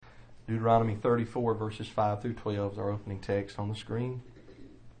Deuteronomy 34 verses 5 through 12 is our opening text on the screen.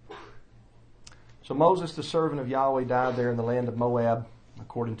 So Moses, the servant of Yahweh, died there in the land of Moab,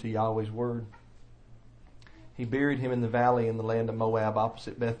 according to Yahweh's word. He buried him in the valley in the land of Moab,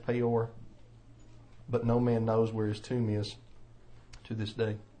 opposite Beth Peor, but no man knows where his tomb is to this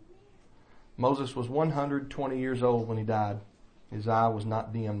day. Moses was 120 years old when he died. His eye was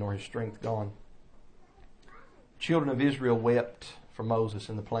not dim, nor his strength gone. Children of Israel wept for Moses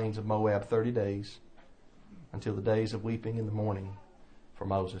in the plains of Moab 30 days, until the days of weeping in the morning for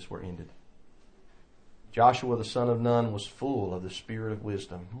Moses were ended. Joshua the son of Nun was full of the spirit of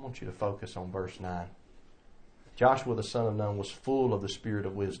wisdom. I want you to focus on verse 9. Joshua the son of Nun was full of the spirit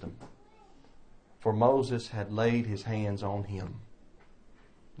of wisdom, for Moses had laid his hands on him.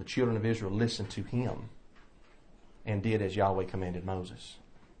 The children of Israel listened to him and did as Yahweh commanded Moses.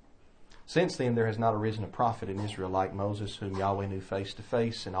 Since then there has not arisen a prophet in Israel like Moses, whom Yahweh knew face to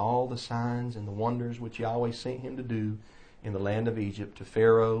face, and all the signs and the wonders which Yahweh sent him to do in the land of Egypt, to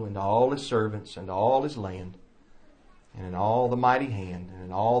Pharaoh and to all his servants and to all his land, and in all the mighty hand and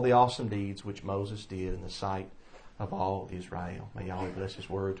in all the awesome deeds which Moses did in the sight of all Israel. May Yahweh bless His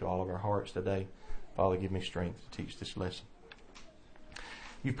word to all of our hearts today. Father, give me strength to teach this lesson.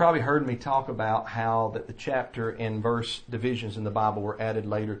 You've probably heard me talk about how that the chapter and verse divisions in the Bible were added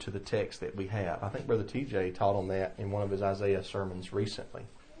later to the text that we have. I think Brother TJ taught on that in one of his Isaiah sermons recently.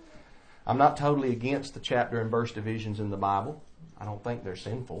 I'm not totally against the chapter and verse divisions in the Bible. I don't think they're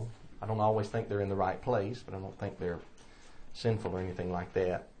sinful. I don't always think they're in the right place, but I don't think they're sinful or anything like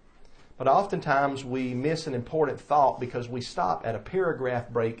that. But oftentimes we miss an important thought because we stop at a paragraph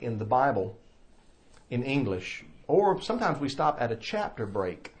break in the Bible in English. Or sometimes we stop at a chapter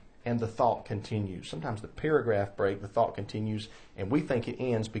break and the thought continues. Sometimes the paragraph break, the thought continues, and we think it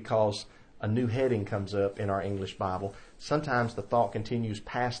ends because a new heading comes up in our English Bible. Sometimes the thought continues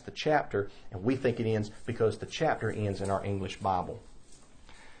past the chapter and we think it ends because the chapter ends in our English Bible.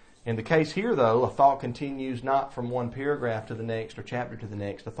 In the case here, though, a thought continues not from one paragraph to the next or chapter to the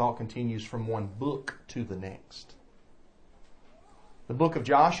next. A thought continues from one book to the next. The book of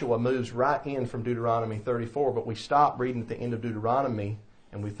Joshua moves right in from Deuteronomy 34, but we stop reading at the end of Deuteronomy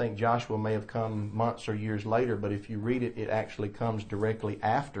and we think Joshua may have come months or years later, but if you read it, it actually comes directly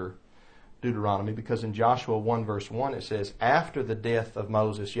after Deuteronomy, because in Joshua 1 verse 1 it says, after the death of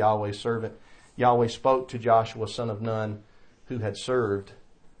Moses, Yahweh's servant, Yahweh spoke to Joshua son of Nun, who had served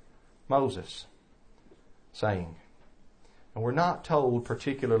Moses, saying. And we're not told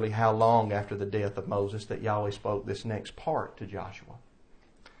particularly how long after the death of Moses that Yahweh spoke this next part to Joshua.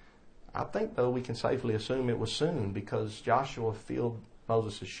 I think, though, we can safely assume it was soon, because Joshua filled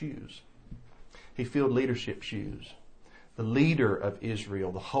Moses' shoes. He filled leadership shoes. The leader of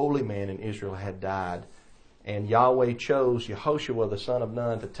Israel, the holy man in Israel, had died. And Yahweh chose Yehoshua, the son of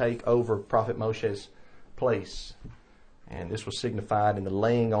Nun, to take over Prophet Moshe's place. And this was signified in the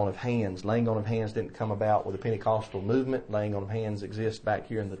laying on of hands. Laying on of hands didn't come about with the Pentecostal movement. Laying on of hands exists back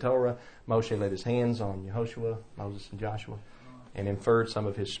here in the Torah. Moshe laid his hands on Yehoshua, Moses and Joshua, and inferred some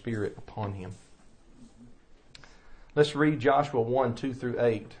of his spirit upon him. Let's read Joshua 1, 2 through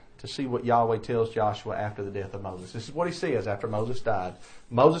 8 to see what Yahweh tells Joshua after the death of Moses. This is what he says after Moses died.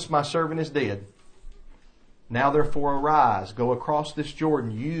 Moses, my servant, is dead. Now therefore arise, go across this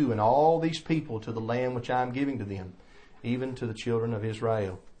Jordan, you and all these people, to the land which I am giving to them, even to the children of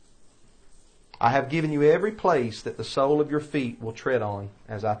Israel. I have given you every place that the sole of your feet will tread on,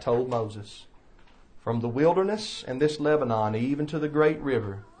 as I told Moses, from the wilderness and this Lebanon, even to the great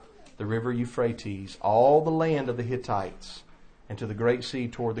river, the river Euphrates, all the land of the Hittites, and to the great sea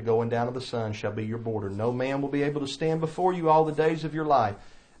toward the going down of the sun shall be your border. No man will be able to stand before you all the days of your life.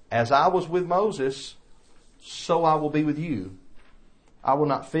 As I was with Moses, so I will be with you. I will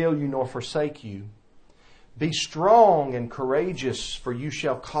not fail you nor forsake you. Be strong and courageous, for you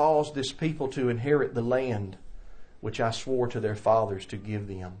shall cause this people to inherit the land which I swore to their fathers to give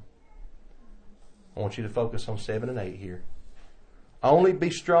them. I want you to focus on 7 and 8 here. Only be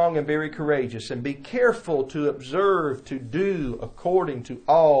strong and very courageous, and be careful to observe to do according to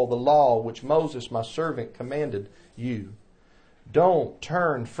all the law which Moses my servant commanded you. Don't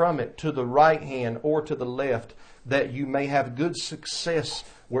turn from it to the right hand or to the left, that you may have good success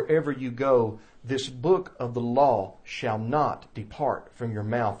wherever you go. This book of the law shall not depart from your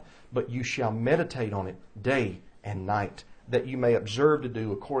mouth, but you shall meditate on it day and night, that you may observe to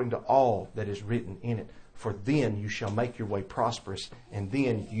do according to all that is written in it. For then you shall make your way prosperous, and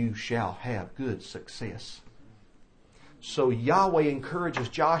then you shall have good success. So Yahweh encourages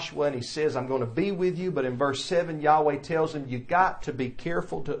Joshua, and he says, I'm going to be with you. But in verse 7, Yahweh tells him, you got to be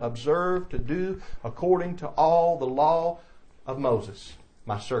careful to observe, to do according to all the law of Moses,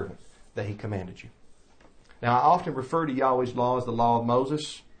 my servant. that He commanded you. Now, I often refer to Yahweh's law as the law of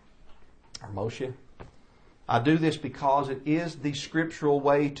Moses, or Moshe. I do this because it is the scriptural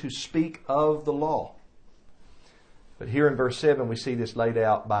way to speak of the law. But here in verse 7, we see this laid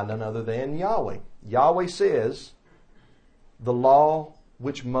out by none other than Yahweh. Yahweh says, the law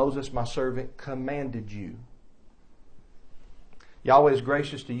which Moses, my servant, commanded you. Yahweh is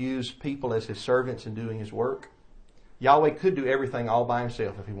gracious to use people as His servants in doing His work. Yahweh could do everything all by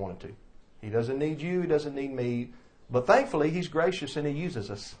Himself if He wanted to. He doesn't need you, He doesn't need me. But thankfully, He's gracious and He uses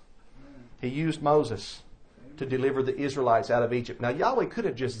us. He used Moses to deliver the Israelites out of Egypt. Now, Yahweh could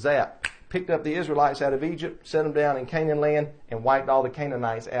have just picked up the Israelites out of Egypt, set them down in Canaan land, and wiped all the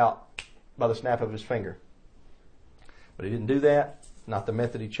Canaanites out by the snap of His finger. But He didn't do that. Not the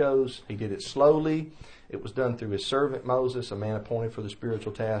method He chose. He did it slowly. It was done through His servant Moses, a man appointed for the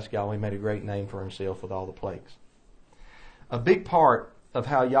spiritual task. Yahweh made a great name for Himself with all the plagues. A big part of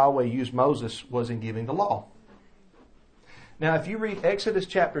how Yahweh used Moses was in giving the law. Now, if you read Exodus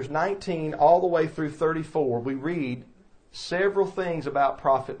chapters 19 all the way through 34, we read several things about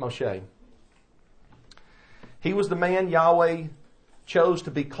Prophet Moshe. He was the man Yahweh chose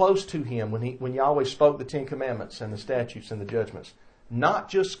to be close to Him when Yahweh spoke the Ten Commandments and the statutes and the judgments. Not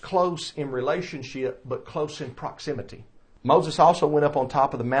just close in relationship, but close in proximity. Moses also went up on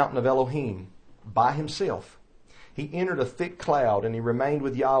top of the mountain of Elohim by himself. He entered a thick cloud and he remained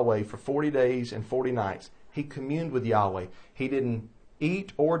with Yahweh for 40 days and 40 nights. He communed with Yahweh. He didn't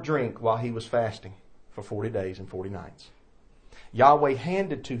eat or drink while he was fasting for 40 days and 40 nights. Yahweh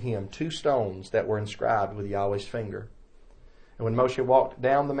handed to him 2 stones that were inscribed with Yahweh's finger. And when Moshe walked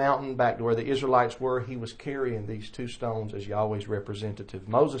down the mountain back to where the Israelites were, he was carrying these 2 stones as Yahweh's representative.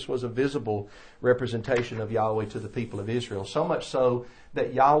 Moses was a visible representation of Yahweh to the people of Israel, so much so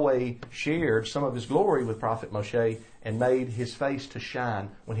that Yahweh shared some of His glory with Prophet Moshe and made His face to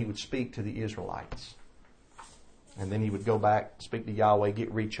shine when he would speak to the Israelites. And then he would go back, speak to Yahweh,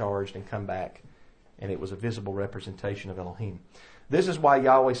 get recharged, and come back. And it was a visible representation of Elohim. This is why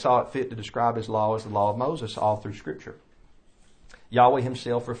Yahweh saw it fit to describe His law as the law of Moses all through Scripture. Yahweh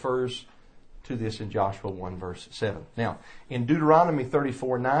Himself refers to this in Joshua 1 verse 7. Now, in Deuteronomy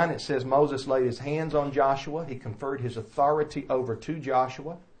 34:9, it says Moses laid his hands on Joshua. He conferred his authority over to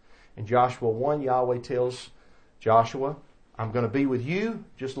Joshua. In Joshua 1, Yahweh tells Joshua, I'm going to be with you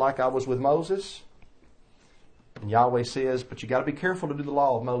just like I was with Moses. And Yahweh says, but you got to be careful to do the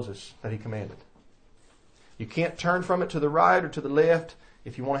law of Moses that He commanded. You can't turn from it to the right or to the left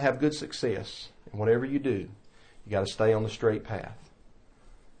if you want to have good success. And whatever you do, you got to stay on the straight path.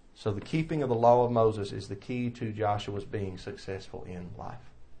 So the keeping of the law of Moses is the key to Joshua's being successful in life.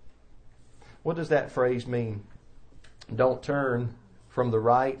 What does that phrase mean? Don't turn from the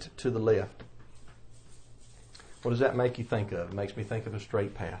right to the left. What does that make you think of? It makes me think of a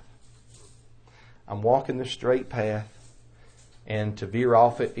straight path. I'm walking the straight path, and to veer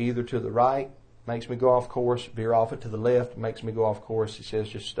off it either to the right makes me go off course, veer off it to the left makes me go off course. He says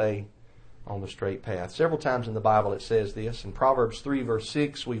just stay on the straight path. Several times in the Bible it says this. In Proverbs 3 verse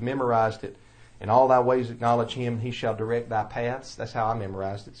 6, we've memorized it. In all thy ways acknowledge Him, He shall direct thy paths. That's how I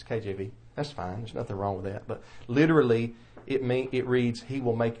memorized it. It's KJV. That's fine. There's nothing wrong with that. But literally, it reads, He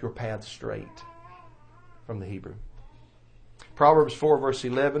will make your paths straight, from the Hebrew. Proverbs 4 verse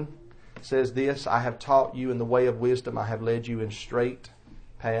 11 says this, I have taught you in the way of wisdom. I have led you in straight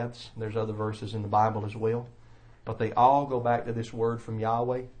paths. There's other verses in the Bible as well. But they all go back to this word from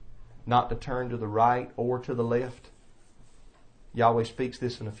Yahweh, not to turn to the right or to the left. Yahweh speaks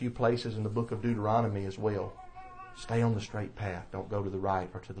this in a few places in the book of Deuteronomy as well. Stay on the straight path. Don't go to the right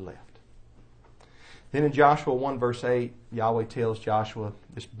or to the left. Then in Joshua 1 verse 8, Yahweh tells Joshua,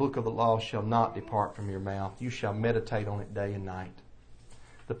 this book of the law shall not depart from your mouth. You shall meditate on it day and night.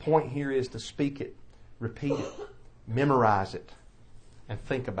 The point here is to speak it, repeat it, memorize it, and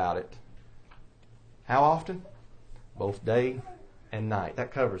think about it. How often? Both day and night.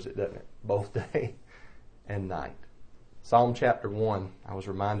 That covers it, doesn't it? Both day and night. Psalm chapter 1, I was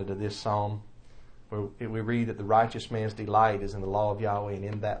reminded of this psalm where we read that the righteous man's delight is in the law of Yahweh, and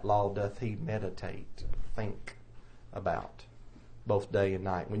in that law doth he meditate, think about, both day and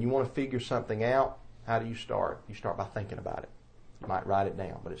night. When you want to figure something out, how do you start? You start by thinking about it. You might write it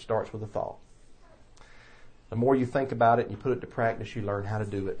down, but it starts with a thought. The more you think about it and you put it to practice, you learn how to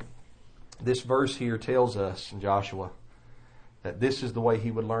do it. This verse here tells us in Joshua that this is the way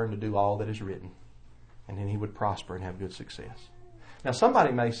he would learn to do all that is written. And then he would prosper and have good success. Now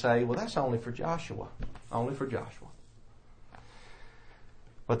somebody may say, well, that's only for Joshua. Only for Joshua.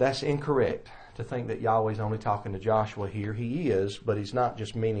 But that's incorrect to think that Yahweh's only talking to Joshua here. He is, but He's not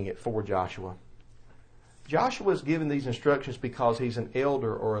just meaning it for Joshua. Joshua is given these instructions because he's an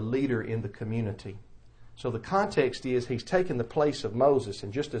elder or a leader in the community. So the context is he's taken the place of Moses,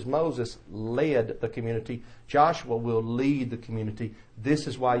 and just as Moses led the community, Joshua will lead the community. This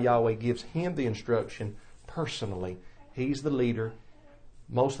is why Yahweh gives him the instruction personally. He's the leader.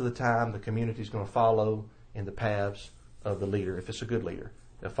 Most of the time, the community is going to follow in the paths of the leader. If it's a good leader,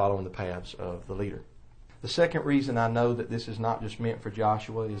 they'll follow in the paths of the leader. The second reason I know that this is not just meant for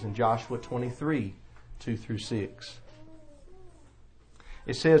Joshua is in Joshua 23, 2 through 6.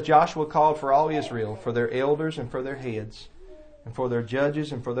 It says, Joshua called for all Israel, for their elders and for their heads, and for their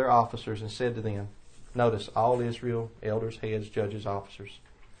judges and for their officers, and said to them, notice, all Israel, elders, heads, judges, officers.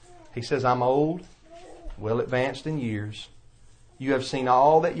 He says, I'm old, well advanced in years. You have seen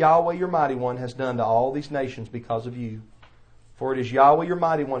all that Yahweh your mighty one has done to all these nations because of you. For it is Yahweh your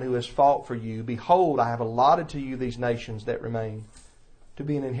mighty one who has fought for you. Behold, I have allotted to you these nations that remain, to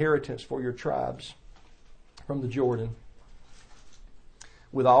be an inheritance for your tribes from the Jordan,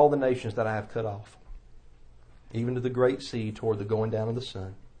 with all the nations that I have cut off, even to the great sea toward the going down of the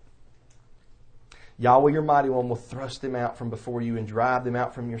sun. Yahweh your mighty one will thrust them out from before you and drive them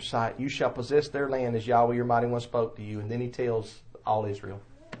out from your sight. You shall possess their land as Yahweh your mighty one spoke to you. And then he tells all Israel,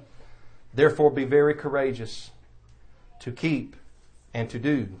 therefore be very courageous to keep and to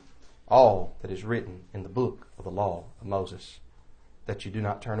do all that is written in the book of the law of Moses, that you do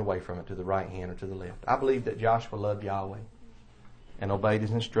not turn away from it to the right hand or to the left. I believe that Joshua loved Yahweh and obeyed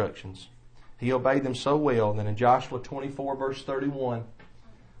his instructions. He obeyed them so well that in Joshua 24 verse 31,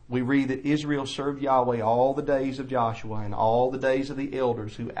 we read that Israel served Yahweh all the days of Joshua and all the days of the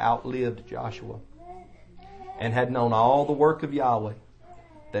elders who outlived Joshua, and had known all the work of Yahweh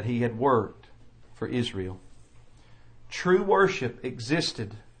that he had worked for Israel. True worship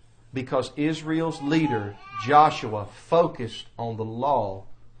existed because Israel's leader, Joshua, focused on the law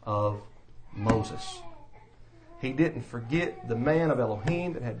of Moses. He didn't forget the man of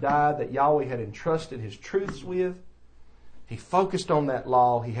Elohim that had died, that Yahweh had entrusted his truths with. He focused on that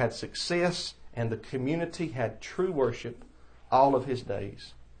law. He had success, and the community had true worship all of his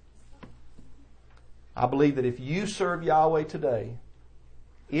days. I believe that if you serve Yahweh today,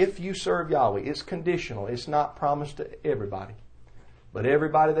 it's conditional. It's not promised to everybody. But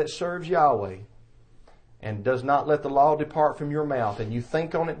everybody that serves Yahweh and does not let the law depart from your mouth, and you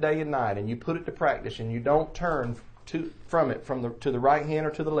think on it day and night, and you put it to practice, and you don't turn from it to the right hand or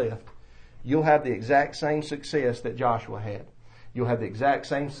to the left, you'll have the exact same success that Joshua had. You'll have the exact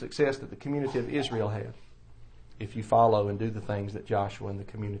same success that the community of Israel had if you follow and do the things that Joshua and the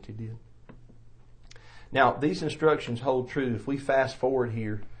community did. Now, these instructions hold true if we fast forward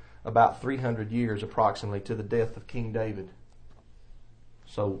here about 300 years approximately to the death of King David.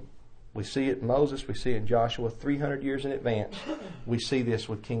 So we see it in Moses, we see it in Joshua, 300 years in advance. We see this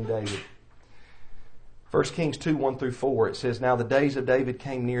with King David. 1 Kings 2, 1 through 4, it says, Now the days of David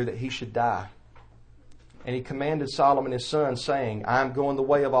came near that he should die. And he commanded Solomon his son, saying, I am going the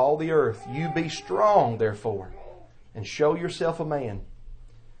way of all the earth. You be strong, therefore, and show yourself a man,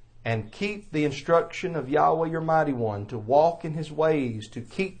 and keep the instruction of Yahweh your mighty one, to walk in his ways, to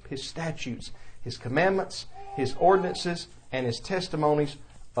keep his statutes, his commandments, his ordinances, and his testimonies,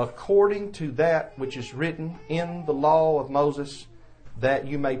 according to that which is written in the law of Moses, that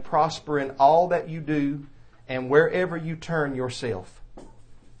you may prosper in all that you do, and wherever you turn yourself.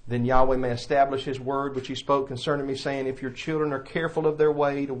 Then Yahweh may establish his word which he spoke concerning me, saying, If your children are careful of their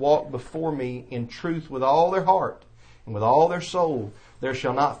way to walk before me in truth with all their heart and with all their soul, there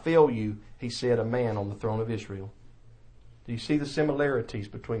shall not fail you, he said, a man on the throne of Israel. Do you see the similarities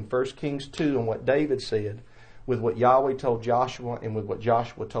between 1 Kings 2 and what David said with what Yahweh told Joshua and with what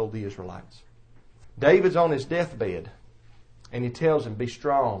Joshua told the Israelites? David's on his deathbed, and he tells him, be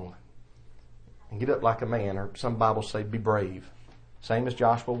strong and get up like a man, or some Bibles say, be brave. Same as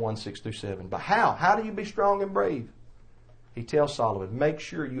Joshua 1, 6 through 7. But how? How do you be strong and brave? He tells Solomon, make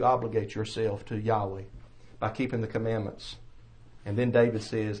sure you obligate yourself to Yahweh by keeping the commandments. And then David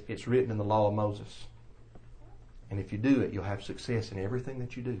says, it's written in the law of Moses. And if you do it, you'll have success in everything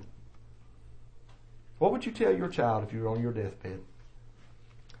that you do. What would you tell your child if you were on your deathbed?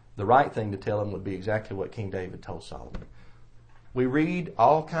 The right thing to tell them would be exactly what King David told Solomon. We read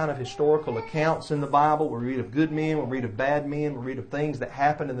all kind of historical accounts in the Bible. We read of good men, we read of bad men, we read of things that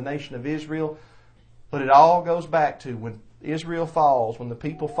happened in the nation of Israel. But it all goes back to when Israel falls, when the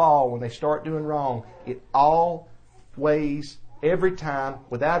people fall, when they start doing wrong, it always, every time,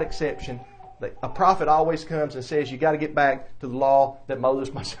 without exception, a prophet always comes and says, you got to get back to the law that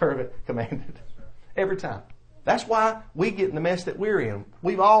Moses, my servant, commanded. Every time. That's why we get in the mess that we're in.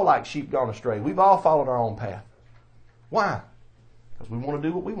 We've all, like sheep, gone astray. We've all followed our own path. Why? Because we want to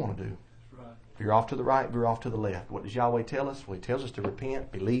do what we want to do. Veer off to the right, veer off to the left. What does Yahweh tell us? Well, He tells us to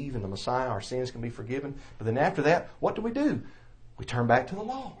repent, believe in the Messiah, our sins can be forgiven. But then after that, what do? We turn back to the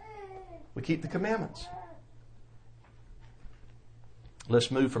law. We keep the commandments.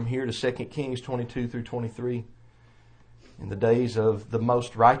 Let's move from here to 2 Kings 22 through 23. In the days of the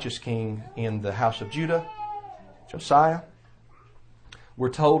most righteous king in the house of Judah, Josiah, we're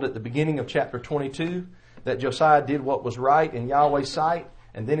told at the beginning of chapter 22 that Josiah did what was right in Yahweh's sight.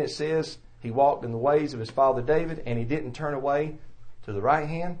 And then it says he walked in the ways of his father David, and he didn't turn away to the right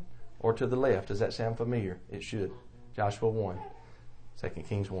hand or to the left. Does that sound familiar? It should. Joshua 1, 2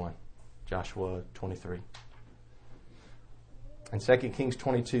 Kings 1, Joshua 23. In 2 Kings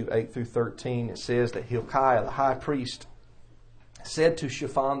 22, 8 through 13, it says that Hilkiah, the high priest, said to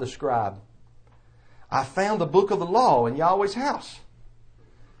Shaphan the scribe, I found the book of the law in Yahweh's house.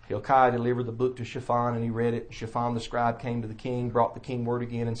 Hilkiah delivered the book to Shaphan, and he read it. Shaphan the scribe came to the king, brought the king word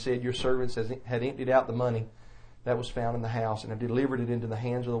again, and said, Your servants had emptied out the money that was found in the house, and have delivered it into the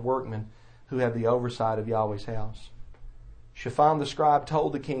hands of the workmen who have the oversight of Yahweh's house. Shaphan the scribe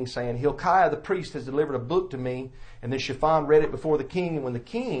told the king, saying, Hilkiah the priest has delivered a book to me. And then Shaphan read it before the king, and when the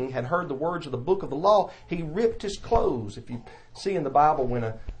king had heard the words of the book of the law, he ripped his clothes. If you see in the Bible, when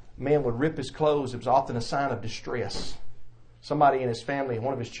a man would rip his clothes, it was often a sign of distress. Somebody in his family,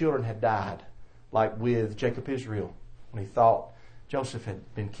 one of his children had died, like with Jacob Israel, when he thought Joseph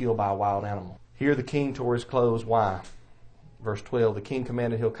had been killed by a wild animal. Here the king tore his clothes. Why? Verse 12, the king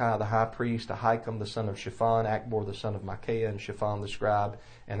commanded Hilkiah the high priest, Ahikam the son of Shaphan, Akbor the son of Micaiah, and Shaphan the scribe,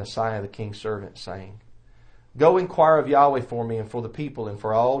 and Asaiah the king's servant, saying, Go inquire of Yahweh for me and for the people and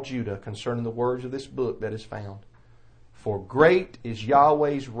for all Judah concerning the words of this book that is found. For great is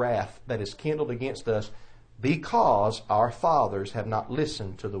Yahweh's wrath that is kindled against us, because our fathers have not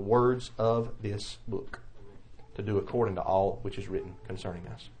listened to the words of this book, to do according to all which is written concerning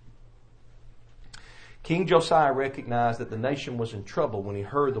us. King Josiah recognized that the nation was in trouble when he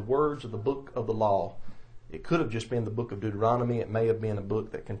heard the words of the book of the law. It could have just been the book of Deuteronomy. It may have been a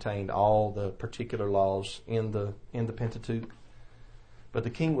book that contained all the particular laws in the Pentateuch. But the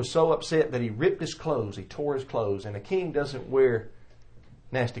king was so upset that he ripped his clothes. He tore his clothes. And a king doesn't wear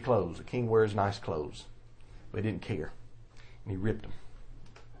nasty clothes. A king wears nice clothes. But he didn't care. And he ripped them.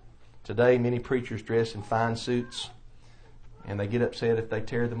 Today, many preachers dress in fine suits. And they get upset if they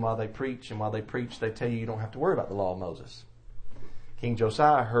tear them while they preach. And while they preach, they tell you don't have to worry about the law of Moses. King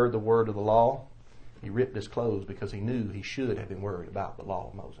Josiah heard the word of the law. He ripped his clothes because he knew he should have been worried about the law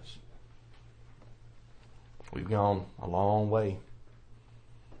of Moses. We've gone a long way.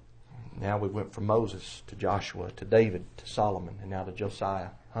 Now we went from Moses to Joshua to David to Solomon and now to Josiah.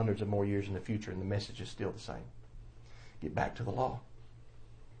 Hundreds of more years in the future, and the message is still the same. Get back to the law.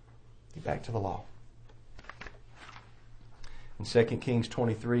 Get back to the law. In 2 Kings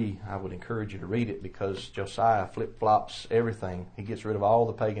 23, I would encourage you to read it because Josiah flip-flops everything. He gets rid of all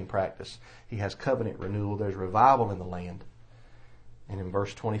the pagan practice. He has covenant renewal. There's revival in the land. And in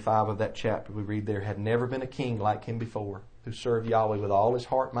verse 25 of that chapter, we read, There had never been a king like him before, who served Yahweh with all his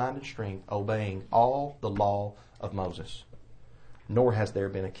heart, mind, and strength, obeying all the law of Moses. Nor has there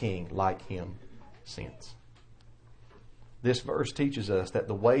been a king like him since. This verse teaches us that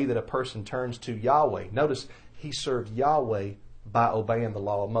the way that a person turns to Yahweh, notice he served Yahweh by obeying the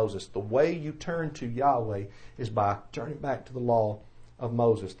law of Moses. The way you turn to Yahweh is by turning back to the law of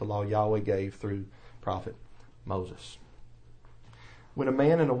Moses, the law Yahweh gave through prophet Moses. When a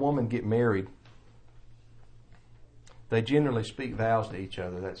man and a woman get married, they generally speak vows to each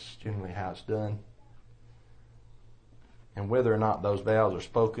other. That's generally how it's done. And whether or not those vows are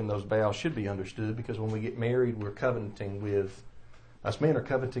spoken, those vows should be understood, because when we get married, we're covenanting with, us men are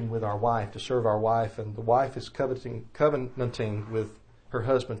covenanting with our wife to serve our wife, and the wife is covenanting with her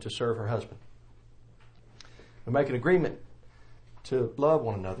husband to serve her husband. We make an agreement to love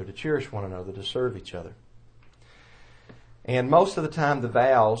one another, to cherish one another, to serve each other. And most of the time the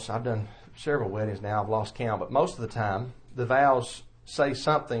vows, I've done several weddings now, I've lost count, but most of the time the vows say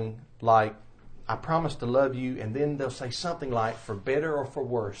something like, I promise to love you, and then they'll say something like, for better or for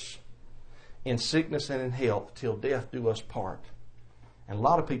worse, in sickness and in health, till death do us part. And a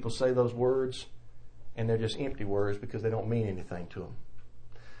lot of people say those words, and they're just empty words because they don't mean anything to them.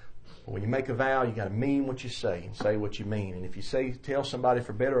 But when you make a vow, you got to mean what you say and say what you mean. And if you tell somebody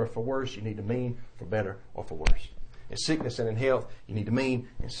for better or for worse, you need to mean for better or for worse. In sickness and in health, you need to mean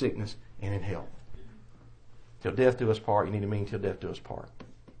in sickness and in health. Till death do us part, you need to mean till death do us part.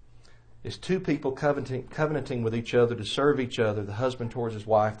 It's two people covenanting with each other to serve each other, the husband towards his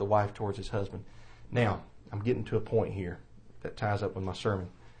wife, the wife towards his husband. Now, I'm getting to a point here that ties up with my sermon.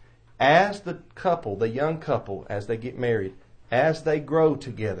 As the couple, the young couple, as they get married, as they grow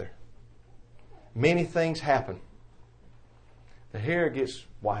together, many things happen. The hair gets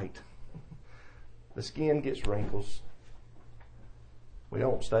white. The skin gets wrinkles. We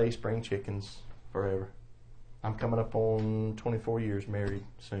don't stay spring chickens forever. I'm coming up on 24 years married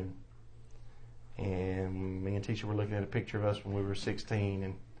soon. And me and Tisha were looking at a picture of us when we were 16,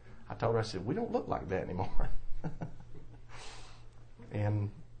 and I told her, I said, we don't look like that anymore.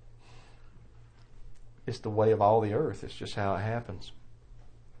 And it's the way of all the earth. It's just how it happens.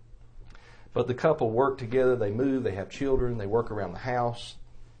 But the couple work together, they move, they have children, they work around the house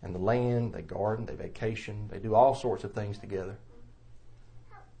and the land, they garden, they vacation, they do all sorts of things together.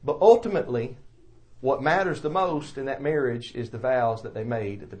 But ultimately, what matters the most in that marriage is the vows that they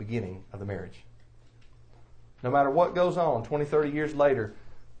made at the beginning of the marriage. No matter what goes on 20, 30 years later,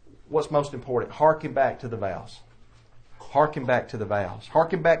 what's most important? Harken back to the vows. Harken back to the vows.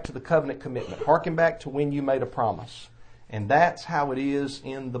 Harken back to the covenant commitment. Harken back to when you made a promise. And that's how it is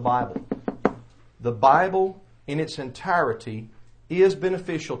in the Bible. The Bible in its entirety is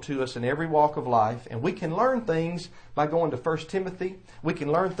beneficial to us in every walk of life, and we can learn things by going to 1 Timothy. We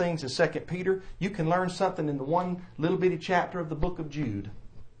can learn things in 2 Peter. You can learn something in the one little bitty chapter of the book of Jude.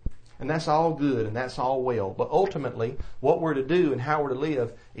 And that's all good and that's all well. But ultimately, what we're to do and how we're to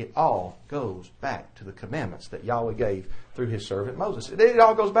live, it all goes back to the commandments that Yahweh gave through His servant Moses. It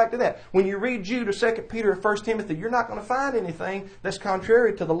all goes back to that. When you read Jude or 2 Peter or 1 Timothy, you're not going to find anything that's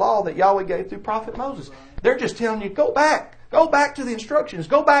contrary to the law that Yahweh gave through Prophet Moses. They're just telling you, go back. Go back to the instructions.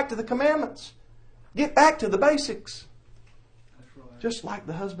 Go back to the commandments. Get back to the basics. Right. Just like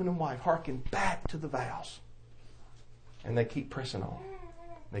the husband and wife hearken back to the vows. And they keep pressing on.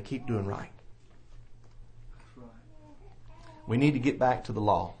 They keep doing right. Right. We need to get back to the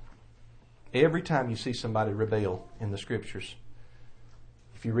law. Every time you see somebody rebel in the Scriptures,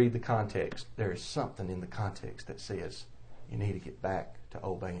 if you read the context, there is something in the context that says you need to get back to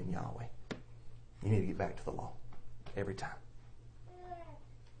obeying Yahweh. You need to get back to the law. Every time.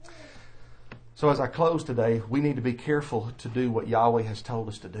 So as I close today, we need to be careful to do what Yahweh has told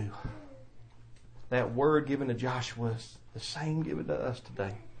us to do. That word given to Joshua is the same given to us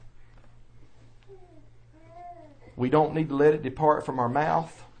today. We don't need to let it depart from our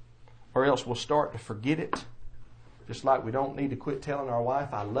mouth, or else we'll start to forget it. Just like we don't need to quit telling our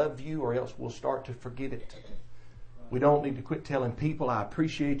wife, I love you, or else we'll start to forget it. We don't need to quit telling people, I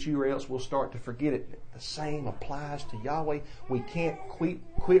appreciate you, or else we'll start to forget it. The same applies to Yahweh. We can't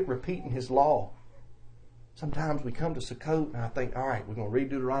quit repeating His law. Sometimes we come to Sukkot and I think, all right, we're going to read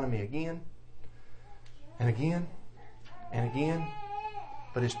Deuteronomy again and again and again.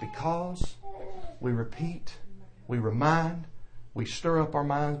 But it's because we repeat, we remind, we stir up our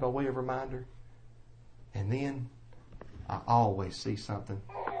minds by way of reminder. And then I always see something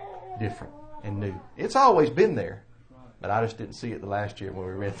different and new. It's always been there. But I just didn't see it the last year when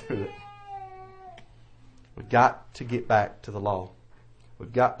we read through it. We've got to get back to the law.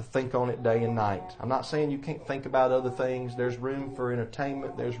 We've got to think on it day and night. I'm not saying you can't think about other things. There's room for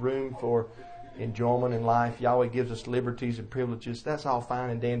entertainment. There's room for enjoyment in life. Yahweh gives us liberties and privileges. That's all fine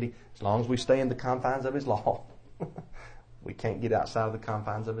and dandy as long as we stay in the confines of His law. We can't get outside of the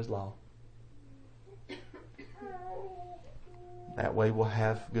confines of His law. That way we'll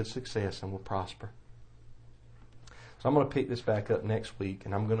have good success and we'll prosper. So I'm going to pick this back up next week,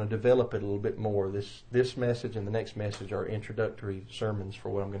 and I'm going to develop it a little bit more. This message and the next message are introductory sermons for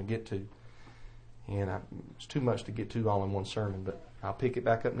what I'm going to get to. And it's too much to get to all in one sermon, but I'll pick it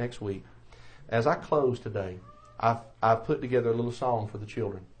back up next week. As I close today, I've put together a little song for the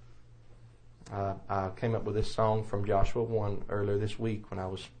children. I came up with this song from Joshua 1 earlier this week when I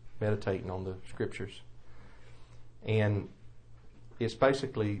was meditating on the Scriptures. And it's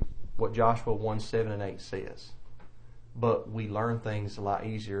basically what Joshua 1, 7 and 8 says. But we learn things a lot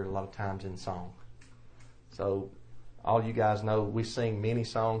easier a lot of times in song. So all you guys know, we sing many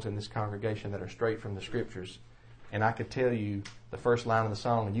songs in this congregation that are straight from the Scriptures. And I could tell you the first line of the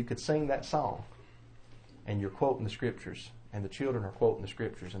song, and you could sing that song. And you're quoting the Scriptures. And the children are quoting the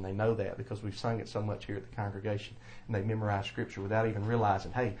Scriptures. And they know that because we've sung it so much here at the congregation. And they memorize Scripture without even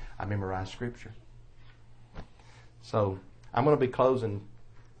realizing, hey, I memorized Scripture. So I'm going to be closing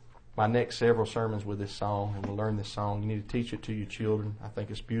my next several sermons with this song, and we'll learn this song. You need to teach it to your children. I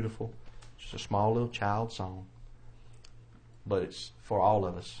think it's beautiful. It's just a small little child song. But it's for all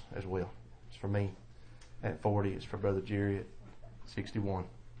of us as well. It's for me at 40. It's for Brother Jerry at 61.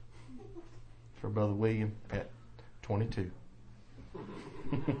 It's for Brother William at 22.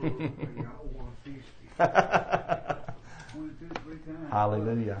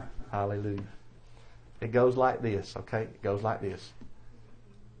 Hallelujah. Hallelujah. It goes like this, okay? It goes like this.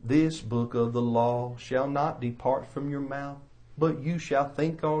 This book of the law shall not depart from your mouth, but you shall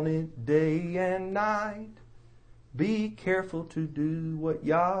think on it day and night. Be careful to do what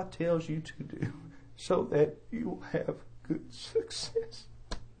Yah tells you to do, so that you will have good success.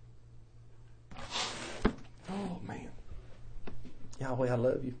 Oh, man. Yahweh, I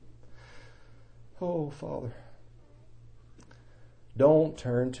love you. Oh, Father. Don't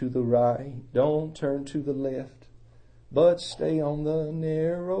turn to the right, don't turn to the left, but stay on the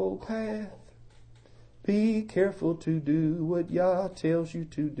narrow path. Be careful to do what Yah tells you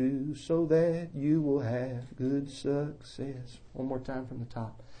to do, so that you will have good success. One more time from the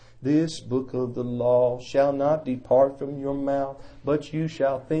top. This book of the law shall not depart from your mouth, but you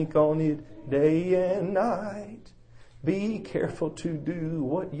shall think on it day and night. Be careful to do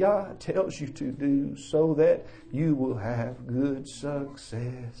what Yah tells you to do, so that you will have good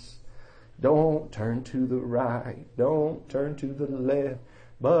success. Don't turn to the right, don't turn to the left,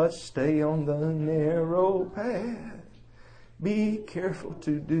 but stay on the narrow path. Be careful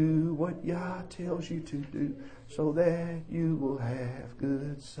to do what Yah tells you to do, so that you will have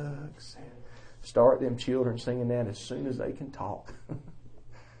good success. Start them children singing that as soon as they can talk.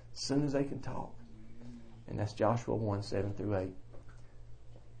 As soon as they can talk. And that's Joshua 1:7-8.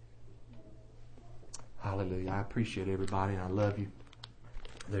 Hallelujah. I appreciate everybody and I love you.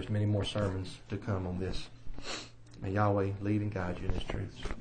 There's many more sermons to come on this. May Yahweh lead and guide you in His truths.